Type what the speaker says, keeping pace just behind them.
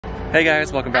Hey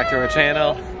guys, welcome back to our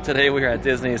channel. Today we are at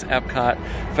Disney's Epcot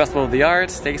Festival of the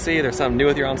Arts. Stacy, there's something new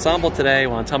with your ensemble today.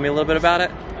 Want to tell me a little bit about it?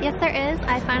 Yes, there is.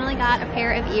 I finally got a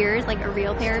pair of ears, like a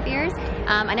real pair of ears.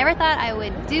 I never thought I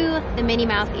would do the Minnie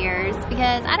Mouse ears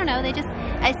because, I don't know,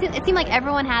 it seemed like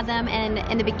everyone had them, and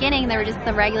in the beginning they were just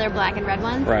the regular black and red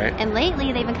ones. Right. And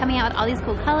lately they've been coming out with all these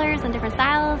cool colors and different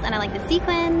styles, and I like the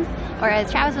sequins, or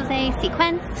as Travis would say,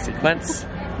 sequence. Sequence.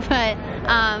 But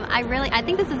I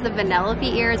think this is the Vanellope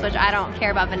ears, which I don't care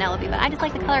about Vanellope, but I just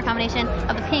like the color combination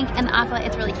of the pink and the aqua.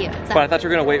 It's really cute. So, but I thought you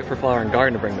were going to wait for Flower and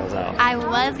Garden to bring those out. I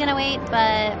was going to wait,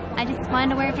 but I just wanted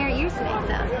to wear a pair of ears today,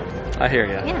 so. I hear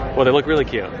you. Yeah. Well, they look really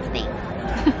cute.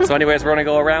 Thanks. So anyways, we're going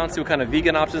to go around, see what kind of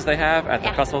vegan options they have at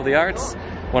the Festival of the Arts.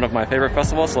 One of my favorite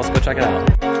festivals, so let's go check it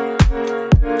out.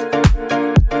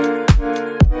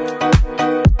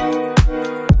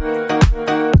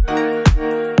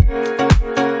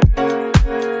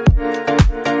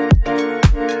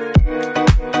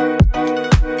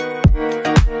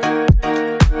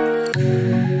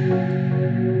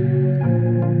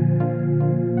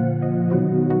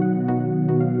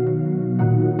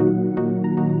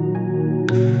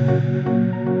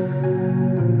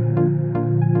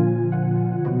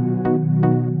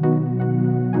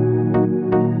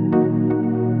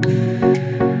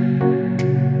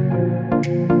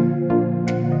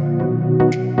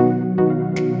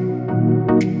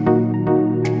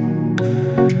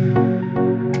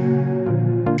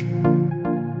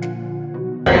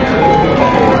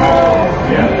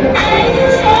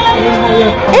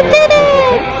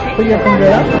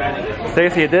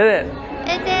 Stacy, you did it!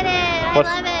 It did it! I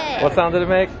love it! What sound did it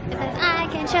make? It says, I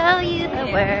can show you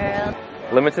the world.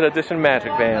 Limited edition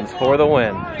magic bands for the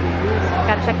win.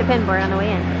 Gotta check the pin board on the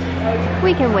way in.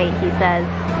 We can wait, he says.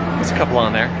 There's a couple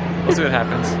on there. We'll see what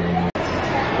happens.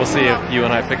 We'll see if you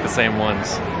and I pick the same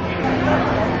ones.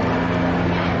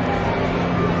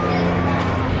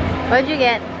 What'd you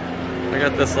get? I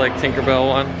got this like Tinkerbell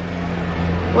one.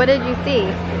 What did you see?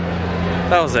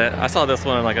 That was it. I saw this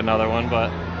one and like another one, but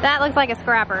That looks like a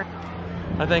scrapper.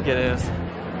 I think it is.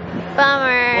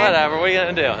 Bummer. Whatever, what are you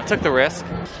gonna do? I took the risk.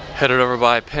 Headed over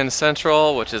by Pin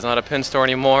Central, which is not a pin store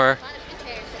anymore.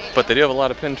 But they do have a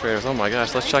lot of pin traders. Oh my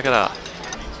gosh, let's check it out.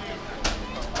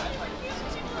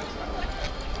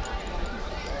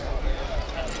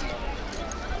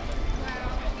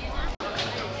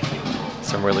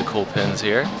 Some really cool pins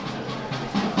here.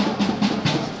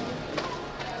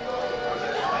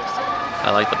 I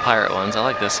like the pirate ones. I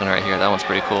like this one right here. That one's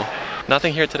pretty cool.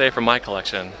 Nothing here today for my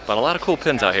collection, but a lot of cool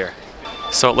pins out here.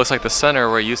 So it looks like the center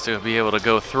where you used to be able to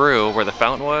go through where the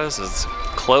fountain was is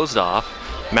closed off.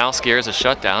 Mouse Gears is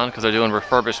shut down because they're doing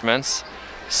refurbishments.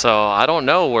 So I don't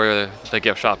know where the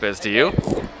gift shop is. Do you?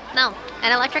 No,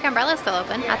 and Electric Umbrella's still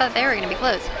open. I thought they were gonna be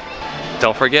closed.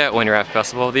 Don't forget, when you're at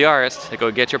Festival of the Arts, to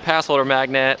go get your pass holder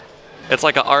magnet. It's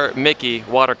like an Art Mickey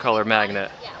watercolor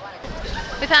magnet.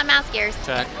 We found Mouse Gears.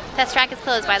 Check. Test track is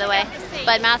closed, by the way,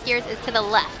 but Mouse Gears is to the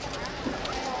left.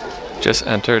 Just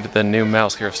entered the new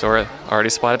Mouse Gear store. Already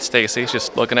spotted Stacy.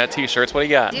 She's looking at t-shirts. What do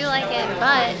you got? I do like it,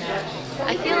 but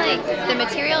I feel like the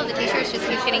material of the t-shirts just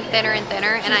keeps getting thinner and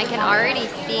thinner, and I can already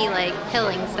see like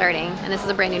pilling starting. And this is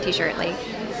a brand new t-shirt. Like,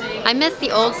 I miss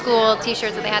the old school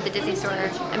t-shirts that they had at the Disney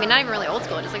store. I mean, not even really old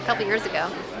school, just like a couple years ago,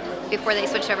 before they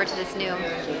switched over to this new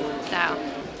style.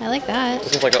 I like that.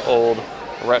 This is like an old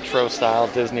retro style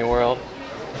Disney World.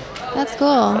 That's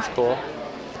cool. That's cool.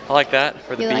 I like that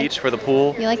for the beach, for the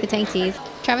pool. You like the tank tees.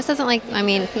 Travis doesn't like, I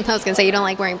mean, I was gonna say you don't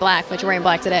like wearing black, but you're wearing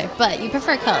black today, but you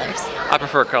prefer colors. I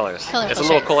prefer colors. Colorful it's a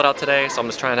little shirts. cold out today, so I'm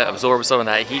just trying to absorb some of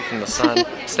that heat from the sun,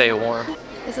 stay warm.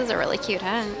 This is a really cute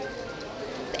hat.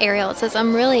 Ariel, it says,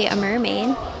 I'm really a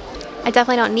mermaid. I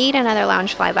definitely don't need another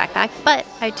Loungefly backpack, but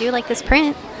I do like this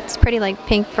print. It's pretty like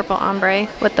pink, purple ombre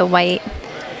with the white.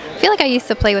 I feel like I used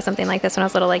to play with something like this when I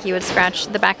was little. Like you would scratch,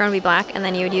 the background would be black, and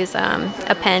then you would use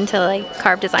a pen to like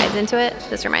carve designs into it.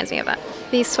 This reminds me of that.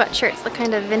 These sweatshirts look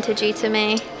kind of vintagey to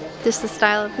me. Just the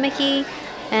style of Mickey,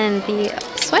 and the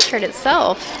sweatshirt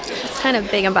itself, it's kind of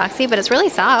big and boxy, but it's really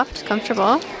soft,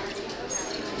 comfortable.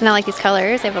 And I like these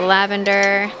colors. They have a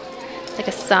lavender, like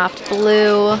a soft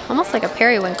blue, almost like a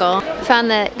periwinkle. I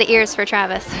found the ears for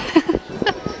Travis.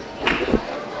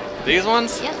 These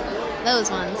ones? Yep, those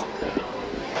ones.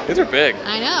 These are big.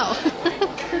 I know.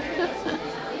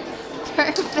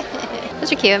 Perfect.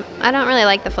 Those are cute. I don't really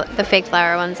like the fake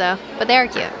flower ones though, but they are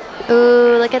cute.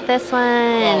 Ooh, look at this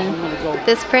one.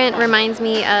 This print reminds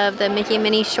me of the Mickey and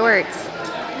Minnie shorts.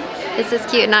 This is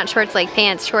cute. Not shorts like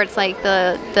pants, shorts like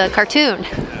the cartoon.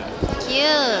 Cute.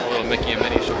 Little Mickey and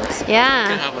Minnie shorts. Yeah. You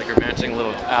can have like your matching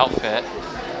little outfit.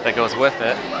 that goes with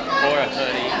it, or a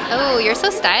hoodie. Oh, you're so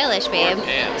stylish, babe. Or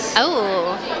pants.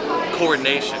 Oh.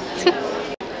 Coordination.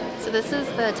 So this is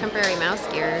the temporary mouse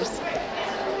gears.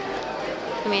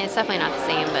 I mean, it's definitely not the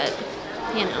same, but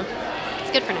you know,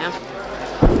 it's good for now.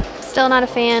 Still not a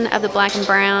fan of the black and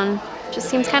brown. Just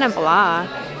seems kind of blah.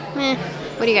 Meh.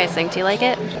 What do you guys think? Do you like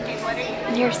it?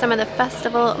 And here's some of the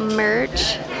festival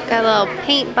merch. Got a little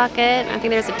paint bucket. I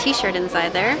think there's a t-shirt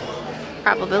inside there.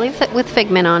 Probably with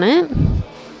Figment on it.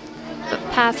 A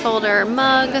pass holder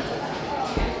mug.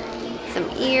 Some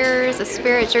ears, a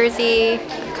Spirit jersey,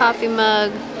 a coffee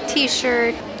mug,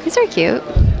 t-shirt. These are cute.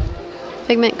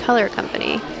 Figment Color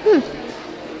Company.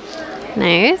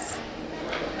 Nice.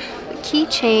 A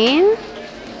keychain.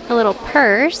 A little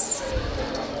purse.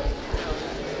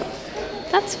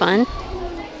 That's fun.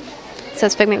 It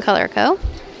says Figment Color Co.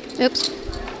 Oops.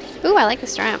 Ooh, I like the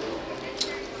strap.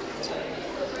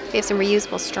 We have some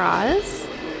reusable straws.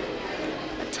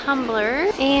 A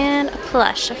tumbler. And a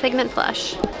plush, a Figment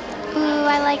plush. Ooh,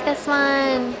 I like this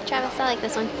one. Travis, I like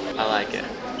this one. I like it.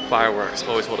 Fireworks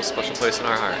always hold a special place in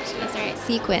our hearts. That's right.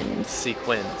 Sequins.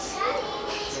 Sequins.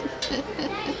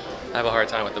 I have a hard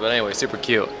time with it, but anyway, super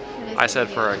cute. I said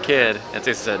cute. for a kid, and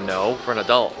Stacey said no, for an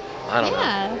adult. I don't know.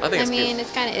 I think it's I mean, cute.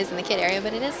 it kind of is in the kid area,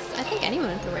 but it is, I think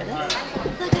anyone could wear this.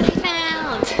 Look what I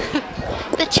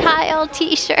found. The child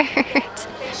t-shirt.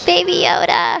 Baby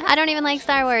Yoda. I don't even like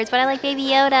Star Wars, but I like Baby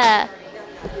Yoda.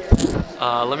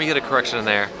 Let me get a correction in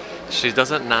there. She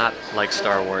doesn't not like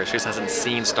Star Wars. She just hasn't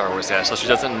seen Star Wars yet, so she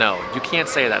doesn't know. You can't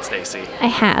say that, Stacey. I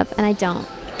have, and I don't.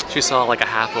 She saw like a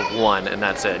half of one, and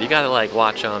that's it. You gotta like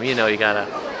watch them. You know, you gotta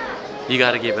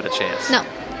give it a chance. No,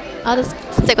 I'll just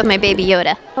stick with my Baby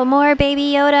Yoda. Oh, more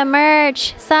Baby Yoda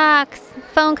merch, socks,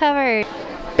 phone cover.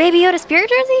 Baby Yoda Spirit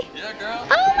jersey? Yeah, girl.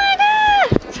 Oh my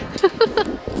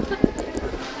god!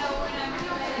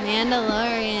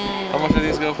 Mandalorian. How much do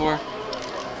these go for?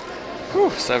 Whew,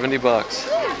 70 bucks.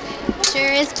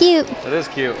 Sure is cute. It is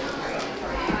cute.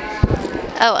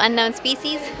 Oh, unknown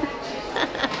species.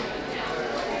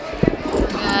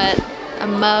 Got a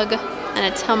mug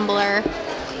and a tumbler.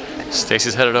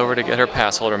 Stacey's headed over to get her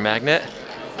pass holder magnet.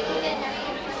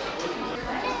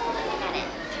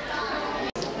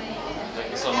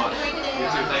 Thank you so much. You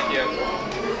too, thank you.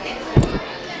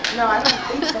 No, I don't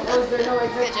think so.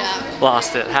 Good job.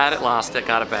 Lost it, had it, lost it,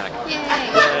 got it back. Yay.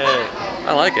 Yay.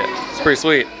 I like it. It's pretty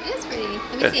sweet. It is pretty.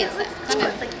 Let me see. It's kind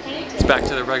of like painted. It's back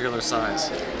to the regular size.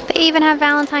 They even have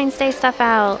Valentine's Day stuff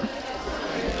out.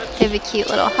 They have a cute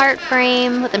little heart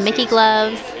frame with the Mickey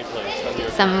gloves,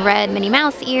 some red Minnie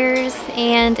Mouse ears,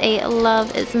 and a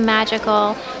Love is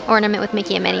Magical ornament with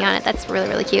Mickey and Minnie on it. That's really,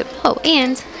 really cute. Oh,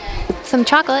 and some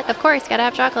chocolate. Of course, gotta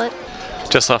have chocolate.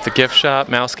 Just off the gift shop,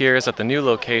 mouse gears at the new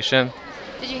location.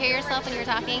 Did you hear yourself when you were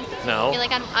talking? No. You're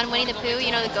like on Winnie the Pooh,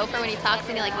 you know the gopher when he talks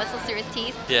and he like whistles through his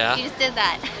teeth? Yeah. You just did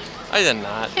that. I did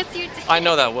not. Yes, you did. I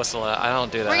know that whistle. I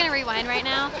don't do that. We're gonna rewind right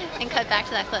now and cut back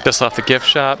to that clip. Just off the gift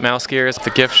shop, mouse gears. The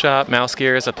gift shop, mouse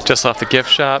gears. Just off the gift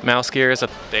shop, mouse gears.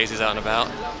 Daisy's out and about.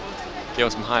 Give him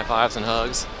some high fives and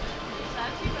hugs.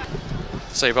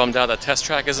 So you bummed out that test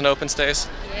track isn't open, Stace?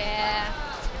 Yeah.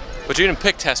 But you didn't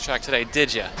pick test track today,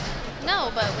 did you?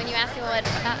 No, but when you asked me what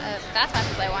fast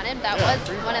passes I wanted, that was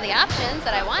one of the options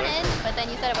that I wanted. But then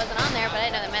you said it wasn't on there, but I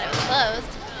didn't know that meant it was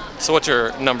closed. So what's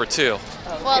your number 2?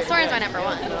 Well, Soarin's my number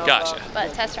 1. Gotcha.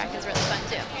 But test track is really fun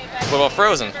too. What about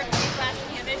Frozen?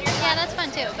 Yeah, that's fun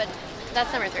too, but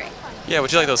that's number 3. Yeah,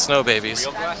 would you like those snow babies?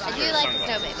 I do like the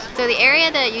snow baby. So the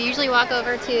area that you usually walk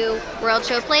over to World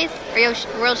Show Place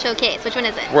or World Showcase, which one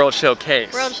is it? World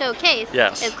Showcase. World Showcase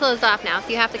Yes. is closed off now, so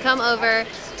you have to come over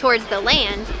towards the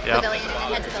land, Yep. pavilion,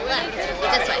 and head to the left,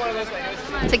 this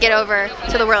way, to get over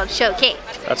to the World Showcase.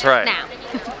 That's right. Now.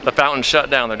 The fountain shut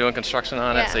down. They're doing construction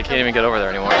on it, Yeah. so you can't even get over there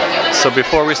anymore. So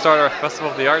before we start our Festival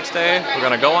of the Arts Day, we're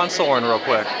gonna go on Soarin' real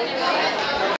quick.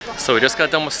 So we just got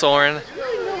done with Soarin'.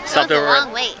 That was a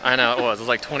long wait. I know it was. It was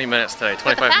like 20 minutes today,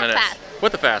 25 minutes. Pass.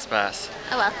 With the fast pass.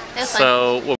 Oh well, it was fun.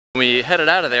 So when we headed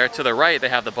out of there, to the right, they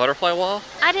have the butterfly wall.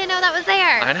 I didn't know that was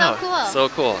there. I know. So cool. So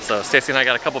cool. So Stacey and I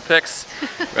got a couple pics.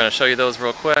 We're gonna show you those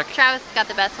real quick. Travis got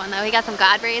the best one though. He got some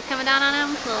God rays coming down on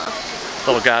him.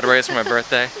 Little God rays for my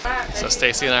birthday. So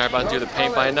Stacey and I are about to do the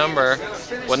paint by number.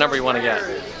 What number you want to get?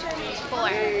 4.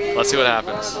 Let's see what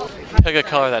happens. Pick a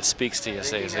color that speaks to you,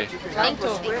 Stacey. Thank you.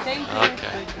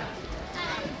 Okay.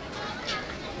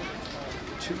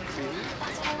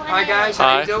 Hi guys, Hi,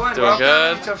 how you doing? doing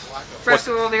good. Welcome to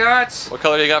Festival of the Arts. What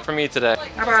color do you got for me today?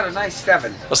 How about a nice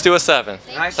 7? Let's do a 7.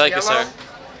 Nice Thank you, yellow. sir.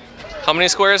 How many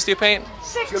squares do you paint?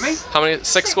 Excuse me? How many?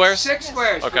 6 squares? 6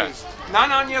 squares, Okay. please.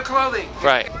 None on your clothing.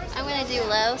 Right. I'm gonna do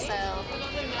low, so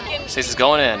Stacey's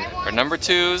going in. Her number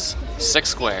 2s 6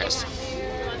 squares.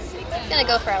 It's gonna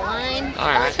go for a line. All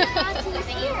right. Oh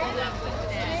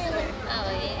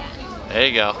yeah. There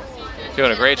you go.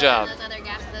 Doing a great job. Those other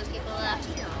gaps those people left.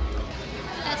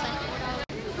 That's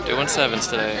fine. Doing 7s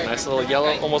today. Nice little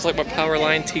yellow, almost like my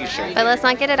Powerline t-shirt. But let's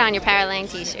not get it on your Powerline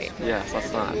t-shirt. Yes,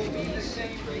 let's not.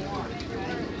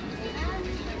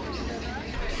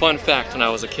 Fun fact, when I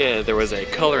was a kid, there was a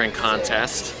coloring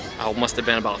contest. I must have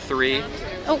been about 3.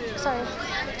 Oh, sorry.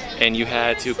 And you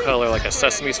had to color like a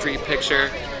Sesame Street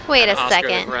picture. Wait a Oscar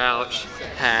second. the Grouch,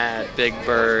 hat, Big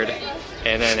Bird,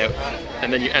 and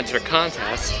then you entered a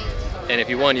contest. And if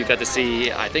you won, you got to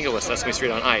see, I think it was Sesame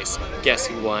Street on Ice. Guess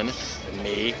who won?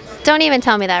 Me. Don't even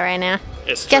tell me that right now.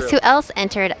 It's Guess true. who else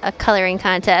entered a coloring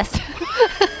contest?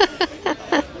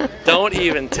 Don't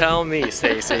even tell me,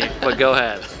 Stacy. But go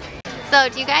ahead. So,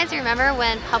 do you guys remember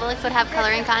when Publix would have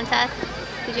coloring contests?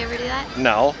 Did you ever do that?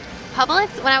 No.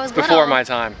 Publix, when I was little. Before my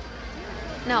time.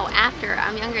 No, after.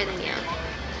 I'm younger than you.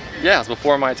 Yeah, it's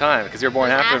before my time because you're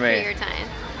born after me. After your time.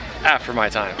 After my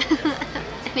time.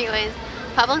 Anyways,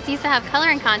 Publix used to have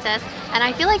coloring contests, and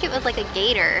I feel like it was like a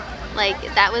gator. Like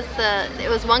that was it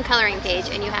was one coloring page,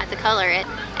 and you had to color it.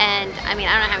 And I mean,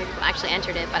 I don't know how many people actually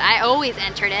entered it, but I always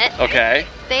entered it. Okay.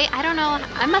 I don't know,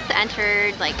 I must have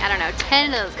entered like, I don't know,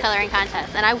 10 of those coloring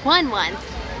contests, and I won once.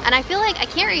 And I feel like, I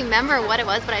can't remember what it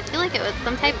was, but I feel like it was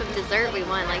some type of dessert we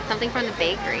won, like something from the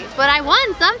bakery. But I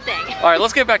won something. All right,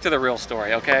 let's get back to the real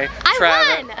story, okay? I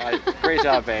Travis, won! Great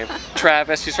job, babe.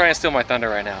 Travis, she's trying to steal my thunder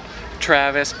right now.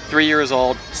 Travis, 3 years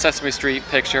old, Sesame Street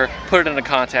picture, put it in a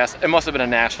contest. It must have been a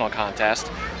national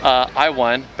contest. I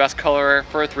won, best colorer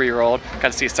for a 3-year-old.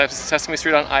 Got to see Sesame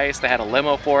Street on Ice. They had a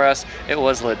limo for us. It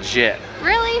was legit.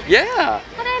 Really? Yeah.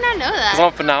 How did I not know that? Because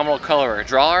I'm a phenomenal colorer.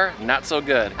 Drawer, not so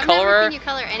good. I've Colorer, never seen you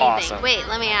color anything. awesome. Wait,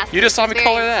 let me ask you. You just saw me It's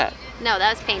color very- that. No,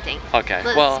 that was painting. Okay,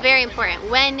 It's well, very important.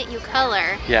 When you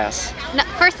color, yes. no,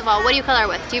 first of all, what do you color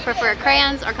with? Do you prefer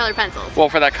crayons or colored pencils? Well,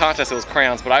 for that contest, it was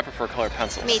crayons, but I prefer colored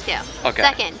pencils. Me too. Okay.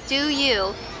 Second, do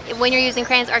you, when you're using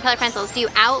crayons or colored pencils, do you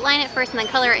outline it first and then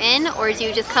color in, or do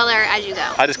you just color as you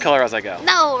go? I just color as I go.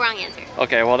 No, wrong answer.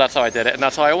 Okay, well, that's how I did it, and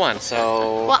that's how I won,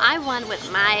 so... Well, I won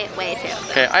with my way too.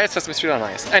 So. Okay, I had Sesame Street on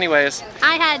Ice. Anyways,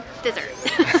 I had dessert.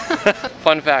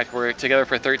 fun fact, we're together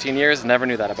for 13 years, never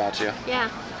knew that about you. Yeah,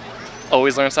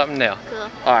 Always learn something new. cool.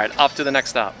 All right, off to the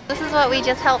next stop. This is what we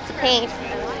just helped to paint.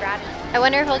 I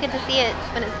wonder if we'll get to see it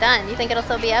when it's done. You think it'll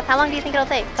still be up? How long do you think it'll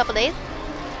take? A couple days?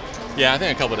 Yeah, I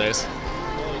think a couple days.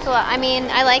 Cool. I mean,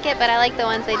 I like it, but I like the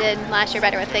ones they did last year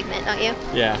better with pigment, don't you?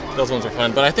 Yeah, those ones are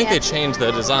fun, but I think Yeah. they change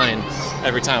the design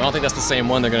every time. I don't think that's the same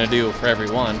one they're gonna do for every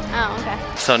one. Oh, okay.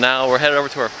 So now we're headed over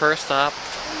to our first stop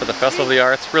for the Festival of the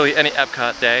Arts, really any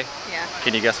Epcot day. Yeah.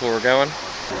 Can you guess where we're going?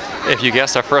 If you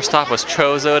guessed our first stop was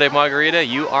Chozo de Margarita,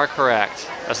 you are correct.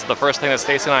 That's the first thing that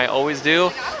Stacey and I always do,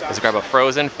 is grab a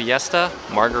frozen Fiesta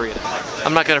Margarita.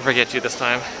 I'm not gonna forget you this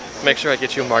time. Make sure I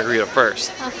get you a margarita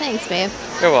first. Oh, thanks, babe.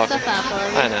 You're welcome. So thoughtful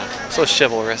of you. I know, so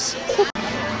chivalrous.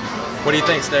 What do you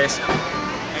think, Stace?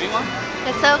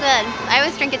 It's so good. I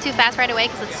always drink it too fast right away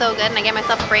because it's so good, and I get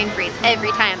myself a brain freeze every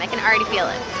time. I can already feel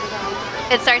it.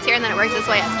 It starts here and then it works its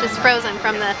way up, just frozen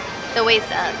from the waist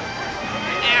up.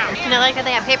 And I like that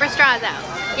they have paper straws out.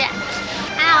 Yeah.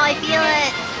 Ow, I feel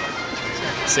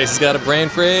it. Stacey's got a brain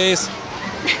freeze.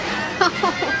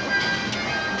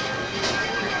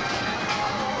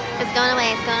 It's going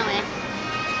away, it's going away.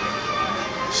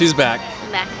 She's back.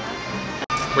 I'm back.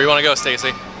 Where do you want to go,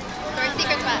 Stacey? To our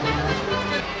secret spot.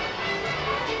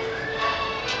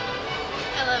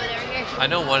 I love it over here. I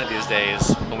know one of these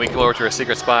days, when we go over to our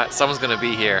secret spot, someone's gonna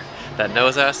be here that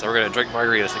knows us, and we're gonna drink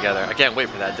margaritas together. I can't wait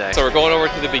for that day. So we're going over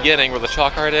to the beginning where the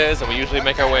chalk art is, and we usually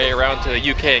make our way around to the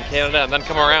UK and Canada, and then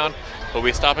come around. But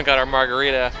we stopped and got our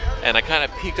margarita, and I kind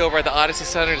of peeked over at the Odyssey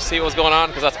Center to see what was going on,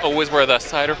 because that's always where the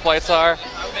cider flights are.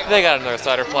 They got another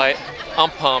cider flight. I'm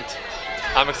pumped.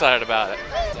 I'm excited about it.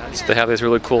 So they have these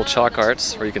really cool chalk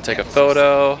arts where you can take a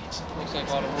photo,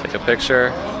 take a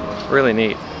picture. Really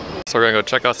neat. So we're gonna go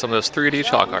check out some of this 3D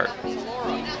chalk art.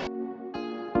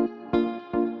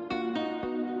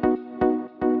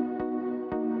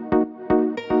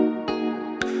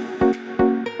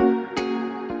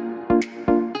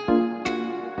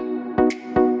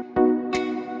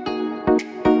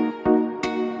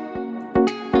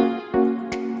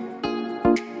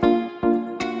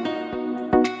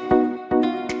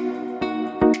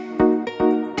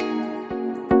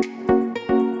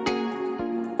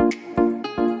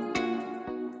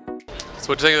 So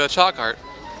what do you think of the chalk art?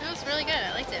 It was really good.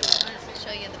 I liked it. I wanted to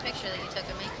show you the picture that you took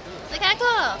of me. Look how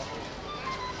cool.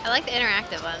 I like the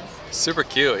interactive ones. Super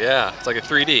cute, yeah. It's like a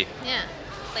 3D. Yeah.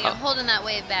 It's like I'm holding that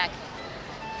wave back.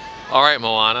 All right,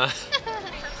 Moana.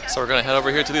 So we're gonna head over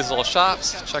here to these little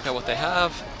shops, check out what they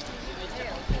have.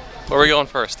 Where are we going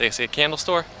first, Stacy? A candle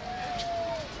store?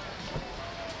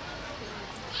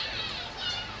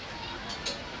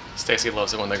 Stacy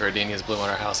loves it when the gardenias bloom on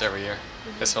our house every year.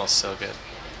 It smells so good.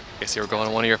 Stacy, we're going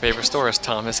to one of your favorite stores,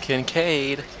 Thomas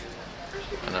Kincaid.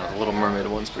 I know, the Little Mermaid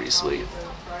one's pretty sweet.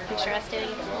 Picture us doing it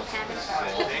in a little cabin.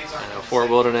 I know, Fort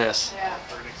Wilderness.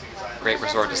 Great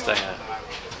resort to stay at.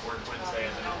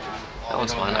 That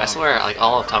one's fun. I swear, like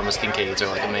all of Thomas Kincaid's are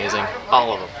like amazing.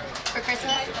 All of them. For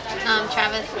Christmas,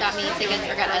 Travis got me tickets,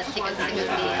 or got us tickets to go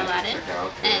see Aladdin,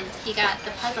 and he got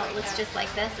the puzzle. It looks just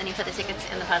like this, and he put the tickets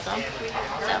in the puzzle.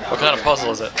 So, What kind of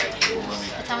puzzle is it?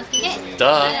 the Thomas Kincaid.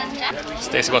 Duh.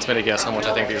 Stacy wants me to guess how much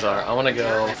I think these are. I want to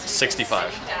go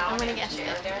 65. I'm gonna guess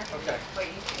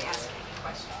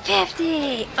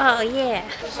 50. Oh yeah.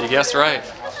 You guessed right.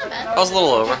 That's not bad. I was a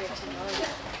little over.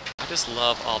 I just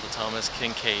love all the Thomas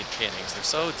Kincaid paintings. They're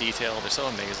so detailed, they're so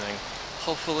amazing.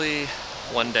 Hopefully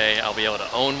one day I'll be able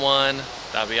to own one.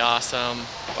 That'd be awesome,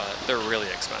 but they're really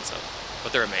expensive.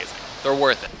 But they're amazing. They're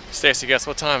worth it. Stacy, guess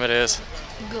what time it is?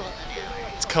 Golden hour.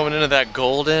 It's coming into that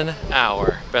golden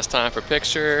hour. Best time for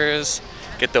pictures.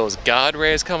 Get those God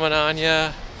rays coming on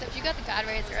ya. Except you got the God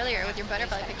rays earlier with your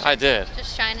butterfly picture. I did.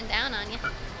 Just shining down on you.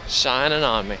 Shining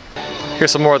on me.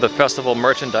 Here's some more of the festival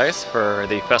merchandise for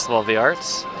the Festival of the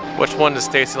Arts. Which one does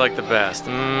Stacy like the best?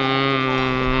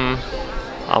 I'm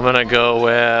gonna go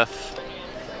with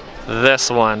this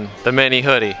one, the mini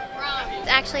hoodie. It's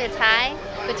actually a tie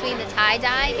between the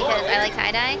tie-dye, because I like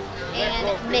tie-dye,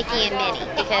 and Mickey and Minnie,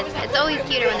 because it's always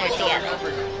cuter when they're together.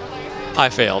 I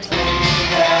failed.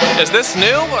 Is this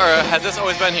new or has this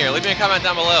always been here? Leave me a comment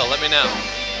down below, let me know.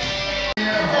 So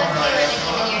it's cuter Mickey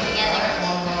and Minnie are together.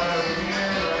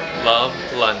 Love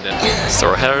London. So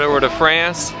we're headed over to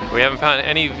France. We haven't found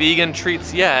any vegan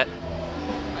treats yet,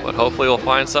 but hopefully we'll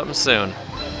find something soon.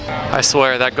 I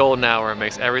swear that golden hour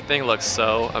makes everything look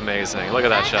so amazing. Look at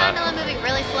that Is shot. gondola moving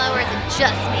really slow, or is it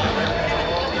just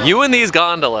me? You and these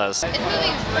gondolas. It's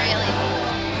moving really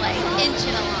slow, like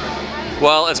inching along,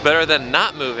 Well, it's better than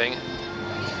not moving.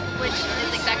 which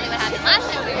is exactly what happened last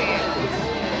time we were here.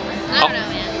 I don't know,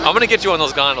 man. I'm gonna get you on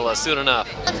those gondolas soon enough.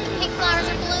 Look, the pink flowers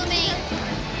are blooming.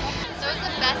 So it was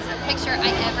the best picture I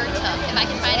ever took. If I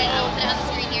can find it, I will put it on the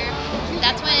screen here.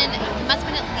 That's when, it must have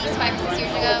been at least 5 or 6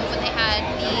 years ago, when they had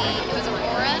it was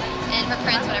Aurora and her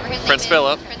prince, whatever his Prince name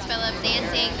Philip. is. Prince Philip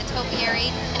dancing the topiary,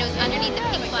 and it was underneath the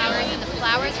pink flowers, and the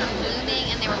flowers were blooming,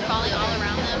 and they were falling all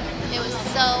around them. It was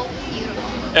so beautiful.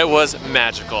 It was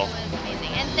magical. It was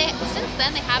amazing. And since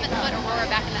then, they haven't put Aurora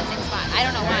back in that same spot. I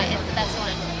don't know why. It's the best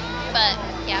one. But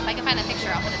yeah, if I can find that picture,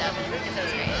 I'll put it up, because it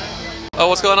was great. Oh,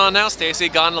 what's going on now, Stacy?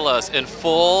 Gondolas in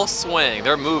full swing.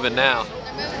 They're moving now.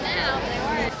 They're moving now, but they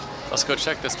weren't. Let's go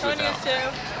check this booth out.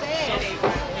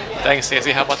 Thanks,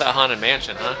 Stacy. How about that haunted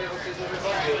mansion, huh?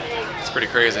 It's pretty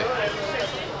crazy. I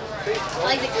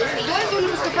like the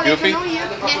Goofy. Goofy?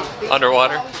 Yeah.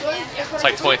 Underwater? It's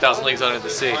like 20,000 Leagues Under the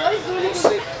Sea.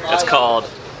 It's called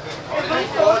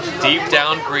Deep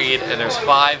Down Greed, and there's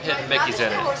 5 hidden Mickeys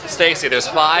in it. Stacy, there's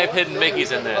 5 hidden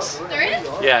Mickeys in this. There is?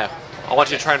 Yeah. I want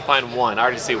you to try and find one. I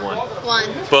already see one.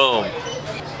 1. Boom.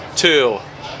 2.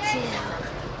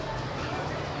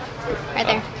 Right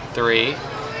there. 3.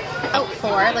 Oh,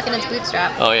 4. Look at its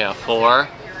bootstrap. Oh yeah, 4.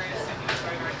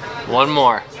 One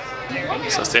more.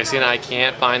 So Stacy and I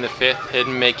can't find the 5th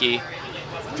hidden Mickey.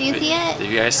 Do you see it? Do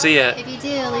you guys see it? If you do,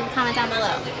 leave a comment down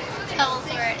below. Tell us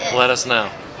where it is. Let us know.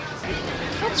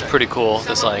 It's pretty cool.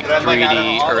 This like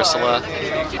 3D Ursula.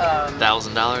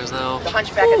 $1,000 though. The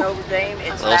Hunchback of Notre Dame,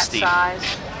 it's Little that steep.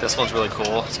 size. This one's really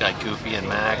cool. It's got Goofy and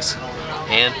Max,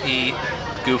 and Pete,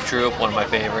 Goof Troop, one of my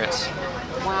favorites.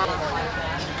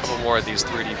 A couple more of these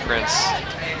 3D prints.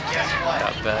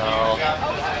 Got Belle,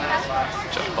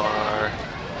 Jafar,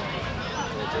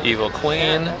 Evil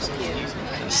Queen,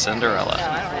 and Cinderella.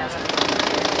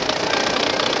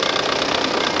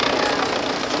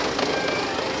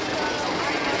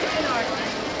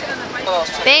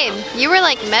 Babe, you were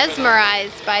like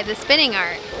mesmerized by the spinning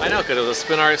art. I know, because it was a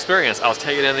spin art experience. I was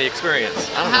taking in the experience.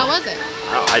 I don't How know. was it?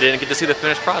 I didn't get to see the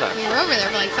finished product. You were over there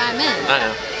for like 5 minutes. I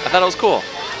know. I thought it was cool.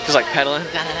 Just like pedaling,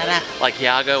 da, da, da, da, like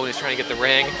Iago when he's trying to get the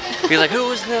ring. He's like, who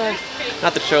was the,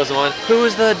 not the chosen one, who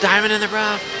was the diamond in the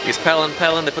rough? He's pedaling,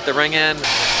 pedaling, they put the ring in.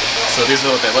 So these are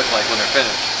what they look like when they're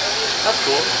finished. That's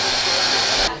cool.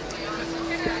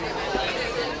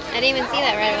 I didn't even see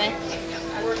that right away.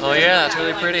 Oh yeah, that's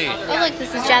really pretty. Oh look,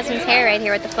 this is Jasmine's hair right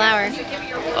here with the flower. Cute.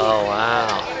 Oh wow.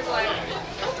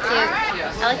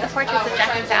 I like the portraits of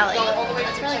Jack and Sally.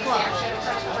 That's really cool.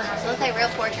 They look like real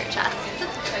portrait shots.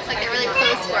 It's like they're really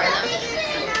close for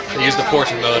them. Use the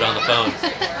portrait mode on the phone.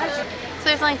 So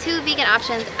there's only 2 vegan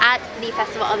options at the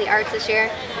Festival of the Arts this year.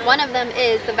 One of them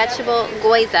is the vegetable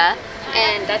gyoza,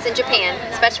 and that's in Japan.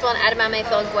 It's vegetable and edamame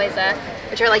filled gyoza,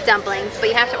 which are like dumplings, but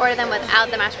you have to order them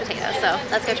without the mashed potatoes, so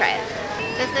let's go try it.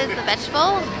 This is the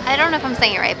vegetable, I don't know if I'm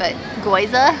saying it right, but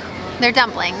gyoza, they're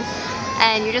dumplings.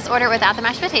 And you just order it without the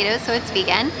mashed potatoes, so it's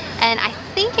vegan. And I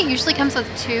think it usually comes with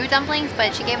 2 dumplings,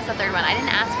 but she gave us a 3rd one. I didn't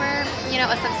ask for, you know,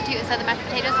 a substitute instead of the mashed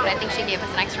potatoes, but I think she gave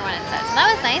us an extra one instead. So that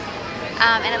was nice.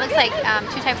 And it looks like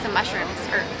 2 types of mushrooms,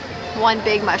 or 1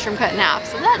 big mushroom cut in half.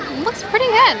 So that looks pretty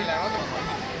good.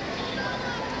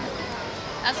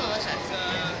 That's delicious.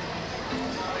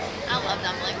 I love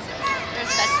dumplings.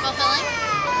 There's vegetable filling.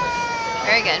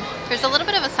 Very good. There's a little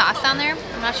bit of a sauce down there.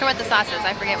 I'm not sure what the sauce is.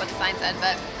 I forget what the sign said,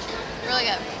 but really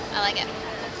good. I like it.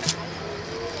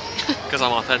 Because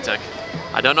I'm authentic.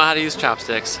 I don't know how to use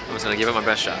chopsticks. I'm just gonna give it my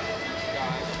best shot.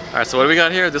 All right, so what do we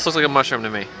got here? This looks like a mushroom to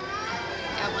me.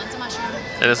 Yeah, one's a mushroom.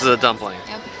 And this is a dumpling.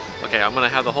 Yep. Okay, I'm gonna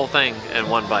have the whole thing in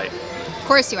 1 bite. Of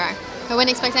course you are. I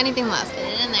wouldn't expect anything less. Get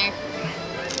it in there.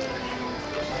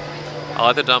 I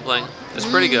like the dumpling. It's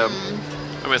pretty good.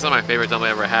 I mean, it's not my favorite dumpling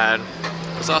I ever had.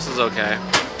 The sauce is okay.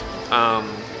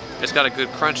 It's got a good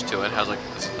crunch to it. It has like,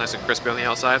 it's nice and crispy on the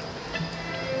outside.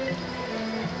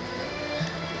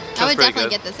 I would definitely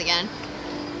get this again.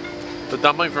 The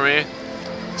dumpling for me,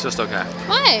 it's just okay.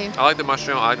 Why? I like the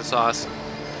mushroom, I like the sauce.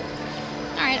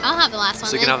 Alright, I'll have the last one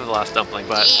So you can have the last dumpling,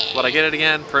 but would I get it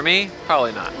again? For me,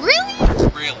 probably not. Really?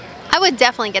 Really? I would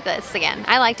definitely get this again.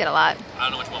 I liked it a lot. I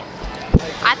don't know which one.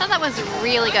 I thought that was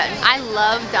really good. I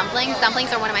love dumplings.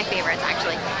 Dumplings are one of my favorites,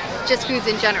 actually. Just foods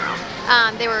in general.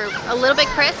 They were a little bit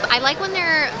crisp. I like when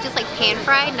they're just like pan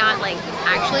fried, not like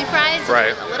actually fried. So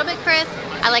right. A little bit crisp.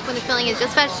 I like when the filling is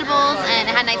just vegetables and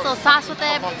it had a nice little sauce with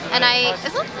it. And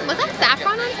was that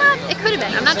saffron on top? It could have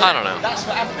been. I'm not sure. I don't know.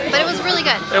 But it was really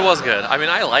good. It was good. I mean,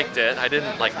 I liked it. I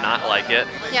didn't like not like it.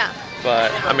 Yeah.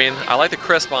 But I mean, I like the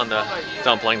crisp on the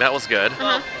dumpling. That was good.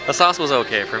 The sauce was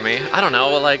okay for me. I don't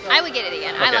know, like I would get it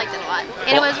again. I liked it a lot,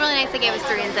 and it was really nice. They gave us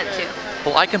 3 instead of 2.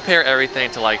 Well, I compare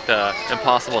everything to like the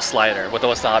Impossible slider with the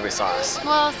wasabi sauce.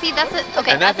 Well, see, that's it.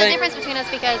 Okay, And that's the thing- difference between us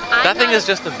because That thing is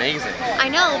just amazing. I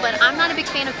know, but I'm not a big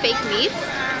fan of fake meats,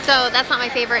 so that's not my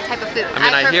favorite type of food. I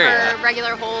mean, I hear prefer ya.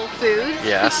 regular whole foods.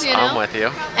 Yes, you know? I'm with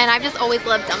you. And I've just always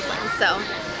loved dumplings, so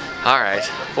All right.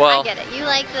 Well, I get it. You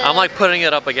like the. I'm like putting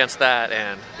it up against that,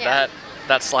 and Yeah.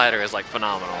 that slider is like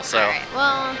phenomenal. So All right.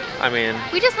 Well, I mean,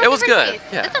 we just have it was different good.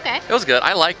 tastes. Yeah, It's okay. It was good.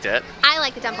 I liked it. I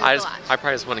like the dumplings a lot. I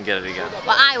probably just wouldn't get it again.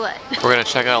 Well, I would. We're gonna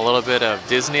check out a little bit of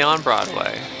Disney on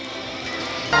Broadway.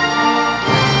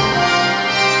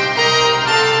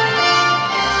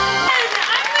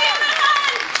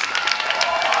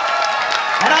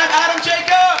 And I'm Adam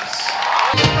Jacobs.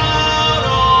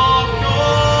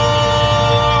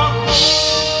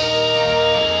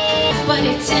 But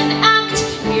it's an act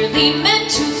merely meant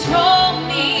to throw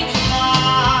me.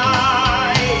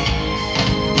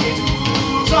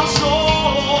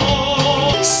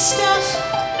 This stuff,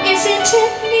 isn't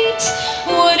it neat?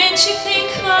 Wouldn't you think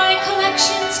my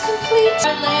collection's complete?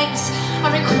 Our legs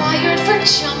are required for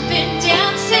jumping,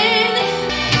 dancing.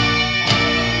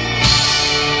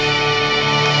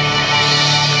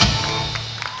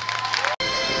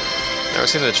 Never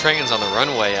seen the trains on the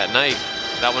runway at night.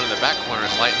 That one in the back corner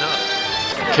is lighting up.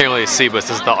 Can't really see, but this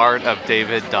is the art of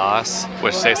David Doss,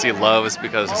 which Stacey loves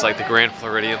because it's like the Grand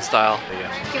Floridian style.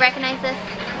 Yeah. Do you recognize this?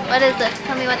 What is this?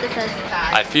 Tell me what this is.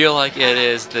 I feel like it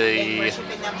is the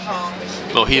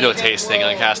mojito tasting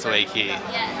on Castaway Key.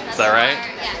 Yes. Is that right?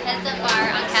 Yeah, Heads Up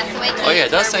Bar on Castaway Key. Oh yeah,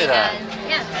 it does That's where say we that.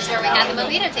 Yeah, that's where we had the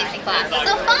mojito tasting class. It's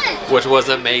so fun. Which was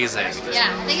amazing. Yeah,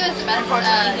 I think it was the best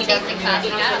tasting class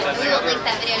we had. We will link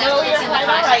that video down below in the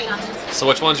podcast. So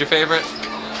which one's your favorite?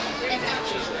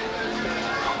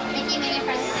 Mickey, maybe in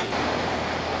front of this.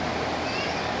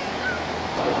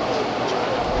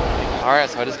 Alright,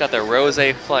 so I just got the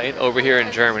rosé flight over here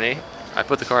in Germany. I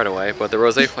put the card away, but the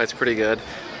rosé flight's pretty good.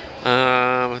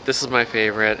 This is my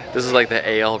favorite. This is like the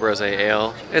ale, rosé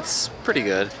ale. It's pretty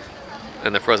good.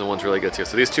 And the frozen one's really good too.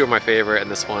 So these 2 are my favorite, and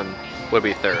this one would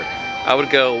be 3rd. I would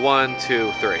go 1,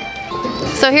 2, 3.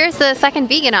 So here's the second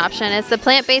vegan option. It's the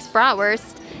plant-based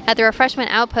bratwurst at the Refreshment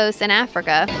Outpost in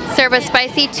Africa. Serve with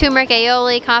spicy turmeric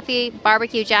aioli, coffee,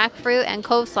 barbecue jackfruit, and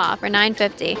coleslaw for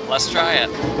 $9.50. Let's try it.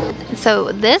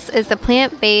 So this is the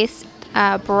plant-based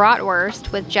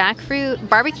bratwurst with jackfruit,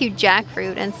 barbecue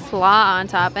jackfruit, and slaw on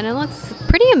top, and it looks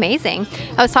pretty amazing.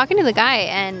 I was talking to the guy,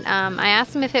 and I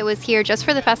asked him if it was here just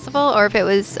for the festival or if it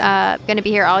was going to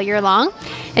be here all year long,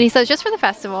 and he said just for the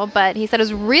festival, but he said it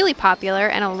was really popular,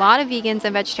 and a lot of vegans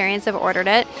and vegetarians have ordered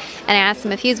it, and I asked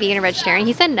him if he was vegan or vegetarian.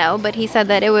 He said no, but he said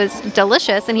that it was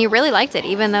delicious, and he really liked it,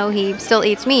 even though he still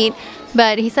eats meat,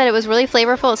 but he said it was really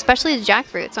flavorful, especially the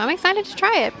jackfruit, so I'm excited to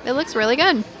try it. It looks really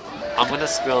good. I'm gonna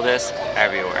spill this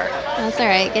everywhere. That's all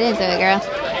right. Get into it, girl.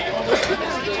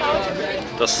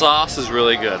 The sauce is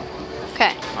really good.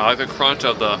 Okay. I like the crunch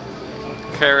of the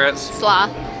carrots Slaw.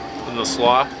 and the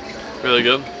slaw. Really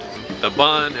good. The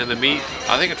bun and the meat.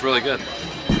 I think it's really good.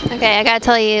 Okay, I gotta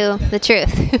tell you the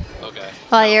truth. Okay.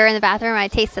 While you were in the bathroom, I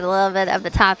tasted a little bit of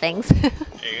the toppings.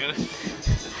 And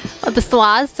Well, the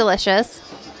slaw is delicious,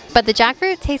 but the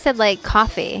jackfruit tasted like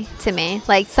coffee to me.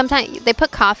 Like sometimes they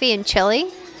put coffee in chili.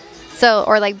 So,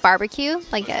 or like barbecue,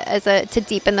 like to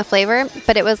deepen the flavor,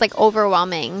 but it was like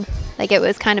overwhelming. Like it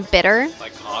was kind of bitter.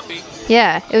 like coffee?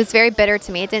 Yeah, it was very bitter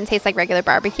to me. It didn't taste like regular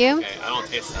barbecue. Okay, I don't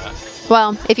taste that.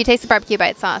 Well, if you taste the barbecue by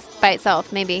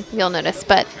itself, maybe you'll notice.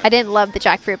 But I didn't love the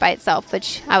jackfruit by itself,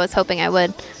 which I was hoping I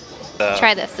would.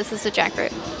 Try this. This is the jackfruit.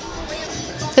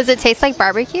 Does it taste like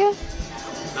barbecue?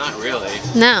 Not really.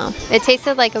 No, it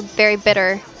tasted like a very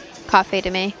bitter coffee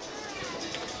to me.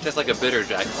 Just like a bitter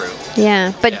jackfruit.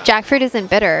 Yeah, but Yeah. jackfruit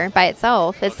isn't bitter by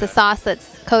itself. It's the sauce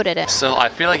that's coated it. So I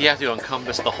feel like you have to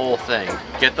encompass the whole thing.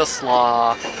 Get the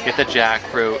slaw, get the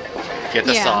jackfruit, get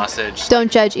the Yeah. sausage.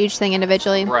 Don't judge each thing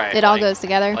individually. Right. It all like- goes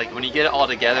together. Like when you get it all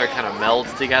together, it kind of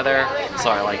melds together.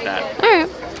 So I like that. All right.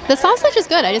 The sausage is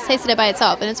good. I just tasted it by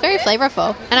itself, and it's very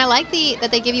flavorful. And I like that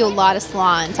they give you a lot of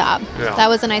slaw on top. Yeah. That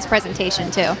was a nice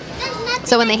presentation too.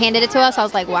 So when they handed it to us, I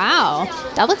was like, wow,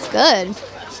 that looks good.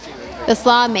 The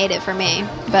slaw made it for me,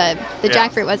 but the Yeah.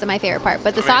 jackfruit wasn't my favorite part.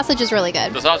 But the sausage is really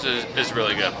good. The sausage is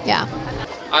really good. Yeah.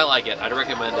 I like it. I'd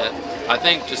recommend it. I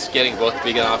think just getting both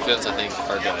vegan options, I think,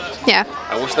 are good. Yeah.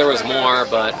 I wish there was more,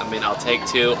 but I mean, I'll take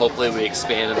two. Hopefully we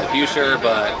expand in the future,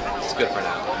 but it's good for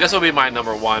now. This will be my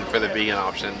number one for the vegan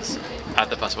options at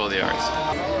the Festival of the Arts.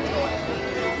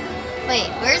 Wait,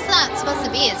 where's that supposed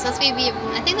to be? It's supposed to be,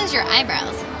 I think those are your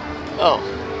eyebrows. Oh.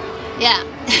 Yeah.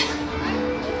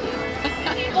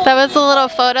 That was a little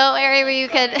photo area where you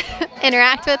could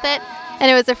interact with it. And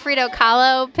it was a Frito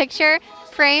Kahlo picture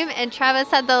frame. And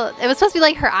Travis had it was supposed to be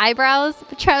like her eyebrows,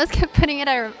 but Travis kept putting it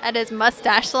at his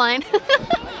mustache line.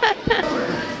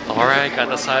 All right, got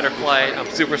the cider flight. I'm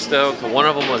super stoked. One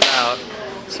of them was out,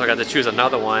 so I got to choose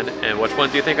another one. And which one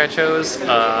do you think I chose?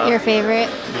 Your favorite?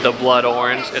 The blood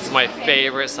orange. It's my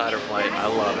favorite cider flight. I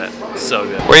love it. It's so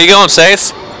good. Where are you going,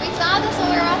 Stace? We saw this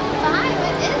when we were off the vine.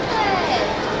 What is it?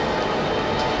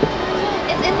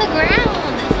 It's in the ground.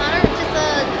 It's not just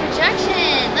a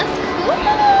projection. That's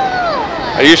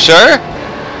cool. Are you sure?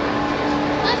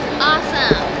 That's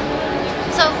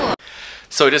awesome. So cool.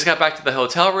 So we just got back to the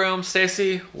hotel room.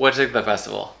 Stacy, what'd you think of the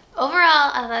festival?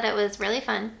 Overall, I thought it was really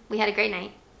fun. We had a great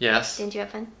night. Yes. Didn't you have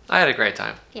fun? I had a great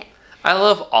time. Yeah. I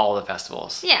love all the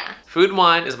festivals. Yeah. Food and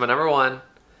Wine is my number one.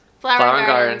 Flower and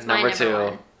Garden's my number two.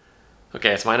 one.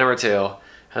 Okay, it's my number two.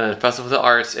 And then Festival of the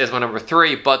Arts is my number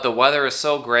three, but the weather is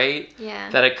so great Yeah.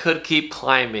 that it could keep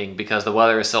climbing because the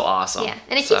weather is so awesome. Yeah,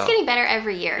 and it So- keeps getting better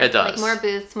every year. It does. Like more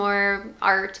booths, more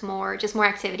art, more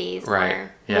activities, Right.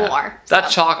 more. Yeah. More. That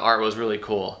So, chalk art was really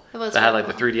cool. It was That had really like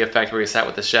the cool. 3D effect where you sat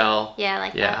with the shell. Yeah, I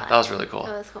like that. a Yeah, lot. that was really cool.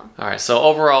 That was cool. All right, so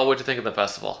overall, what'd you think of the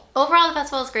festival? Overall, the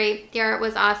festival was great. The art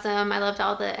was awesome. I loved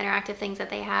all the interactive things that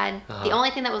they had. Uh-huh. The only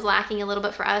thing that was lacking a little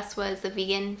bit for us was the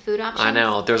vegan food options. I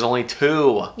know, there's only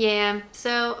two. Yeah.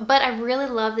 So, but I really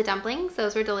loved the dumplings.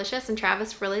 Those were delicious, and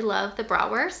Travis really loved the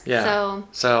bratwurst. Yeah.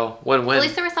 So win-win. at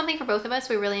least there was something for both of us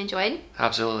we really enjoyed.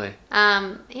 Absolutely.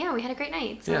 Yeah, we had a great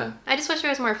night. So Yeah. I just wish there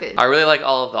was more food. I really like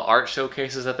all of the art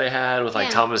showcases that they had with like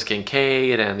Yeah. Thomas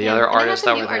Kincaid and the Yeah, other and they had artists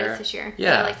some that new were there. artists this year. Yeah,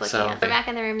 that I liked looking so at. We're back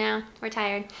in the room now. We're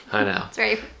tired. I know. It's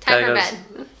very time for bed.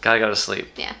 Gotta go to sleep.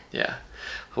 Yeah. Yeah.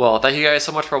 Well, thank you guys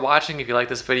so much for watching. If you like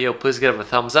this video, please give it a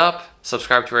thumbs up,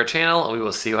 subscribe to our channel, and we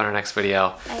will see you on our next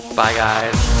video. Bye, guys. Bye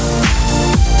guys.